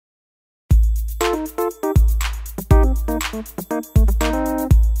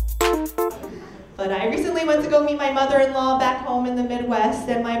But I recently went to go meet my mother-in-law back home in the Midwest,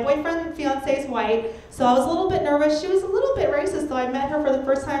 and my boyfriend, fiance is white, so I was a little bit nervous. She was a little bit racist, though. I met her for the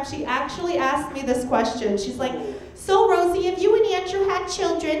first time. She actually asked me this question. She's like, so Rosie, if you and Andrew had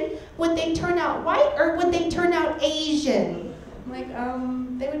children, would they turn out white or would they turn out Asian? I'm like,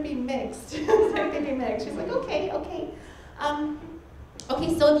 they would be mixed. They'd be mixed. She's like, okay.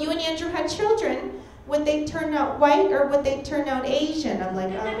 Okay, so if you and Andrew had children, would they turn out white or would they turn out Asian? I'm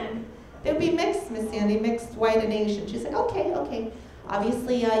like, they'd be mixed, Miss Sandy, mixed white and Asian. She's like, okay.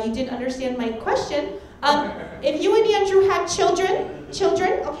 Obviously, you didn't understand my question. If you and Andrew had children,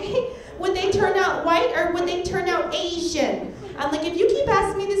 okay, would they turn out white or would they turn out Asian? I'm like, if you keep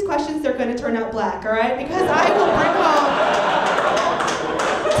asking me these questions, they're going to turn out black, all right? Because I will bring home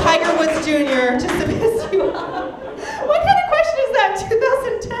Tiger Woods Jr. just to piss you off. What kind of question is that,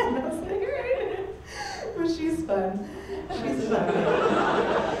 2010? I was like, all right. Well, she's fun.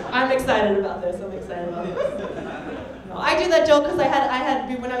 I'm excited about this. No, I do that joke because I had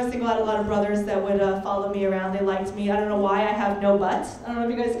when I was single, I had a lot of brothers that would follow me around. They liked me. I don't know why. I have no butt. I don't know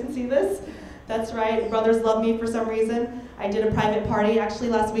if you guys can see this. That's right. Brothers love me for some reason. I did a private party actually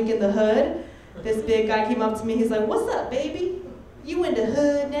last week in the hood. This big guy came up to me. He's like, "What's up, baby? You in the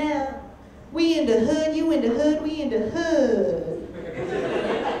hood now? We in the hood. You in the hood. We in the hood."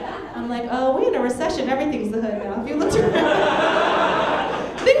 I'm like, oh, we in a recession. Everything's the hood now. If you look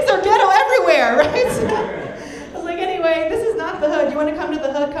around, things are ghetto everywhere, right? I was like, anyway, this is not the hood. You want to come to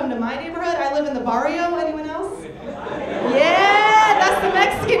the hood? Come to my neighborhood. I live in the barrio. Anyone else? Yeah, that's the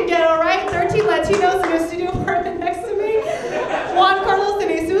Mexican ghetto, right? 13 Latinos in a studio apartment next to me. Juan Carlos and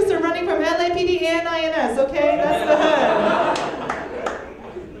Jesus are running from LAPD and INS, okay? That's the hood.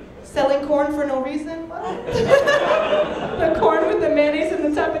 Selling corn for no reason? What? The corn with the mayonnaise and the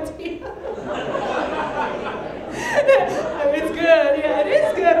tapatio. It's good, yeah, it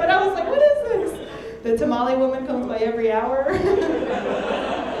is good, but I was like, what is this? The tamale woman comes by every hour. I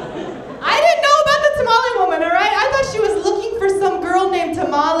didn't know about the tamale woman, all right? I thought she was looking for some girl named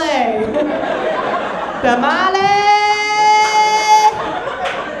Tamale. Tamale!